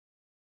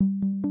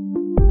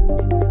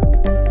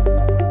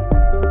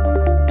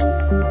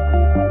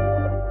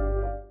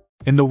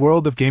In the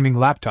world of gaming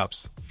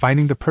laptops,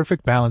 finding the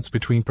perfect balance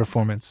between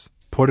performance,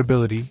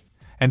 portability,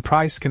 and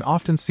price can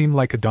often seem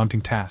like a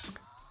daunting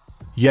task.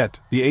 Yet,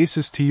 the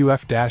ASUS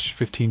TUF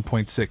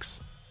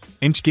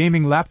 15.6-inch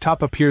gaming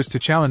laptop appears to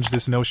challenge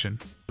this notion,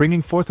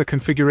 bringing forth a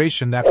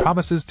configuration that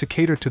promises to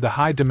cater to the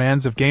high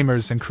demands of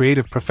gamers and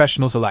creative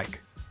professionals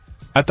alike.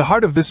 At the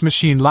heart of this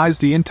machine lies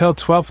the Intel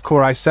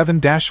 12-core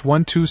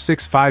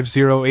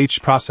i7-12650H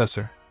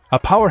processor, a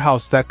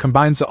powerhouse that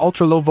combines an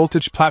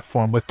ultra-low-voltage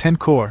platform with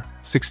 10-core,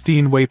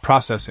 16-way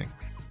processing.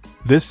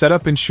 This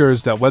setup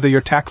ensures that whether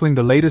you're tackling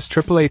the latest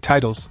AAA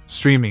titles,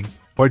 streaming,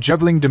 or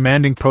juggling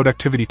demanding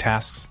productivity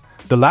tasks,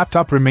 the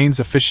laptop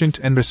remains efficient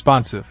and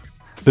responsive.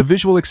 The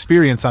visual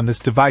experience on this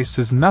device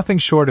is nothing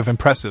short of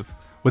impressive,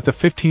 with a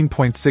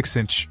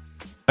 15.6-inch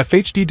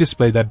FHD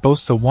display that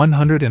boasts a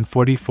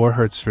 144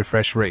 Hz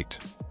refresh rate.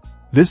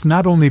 This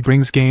not only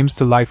brings games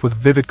to life with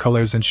vivid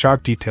colors and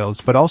sharp details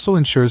but also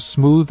ensures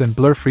smooth and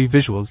blur-free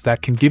visuals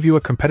that can give you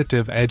a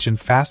competitive edge in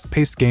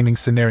fast-paced gaming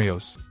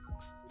scenarios.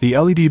 The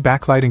LED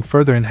backlighting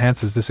further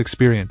enhances this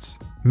experience,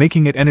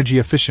 making it energy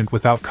efficient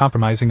without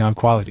compromising on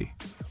quality.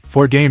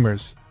 For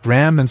gamers,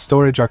 RAM and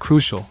storage are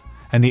crucial,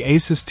 and the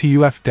ASUS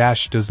TUF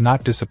does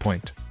not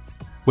disappoint.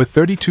 With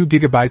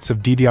 32GB of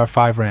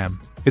DDR5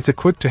 RAM, it's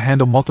equipped to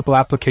handle multiple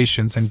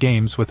applications and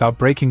games without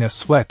breaking a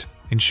sweat,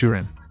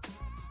 ensuring.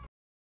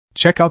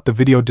 Check out the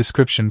video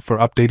description for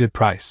updated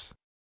price.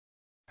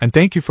 And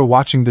thank you for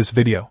watching this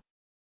video.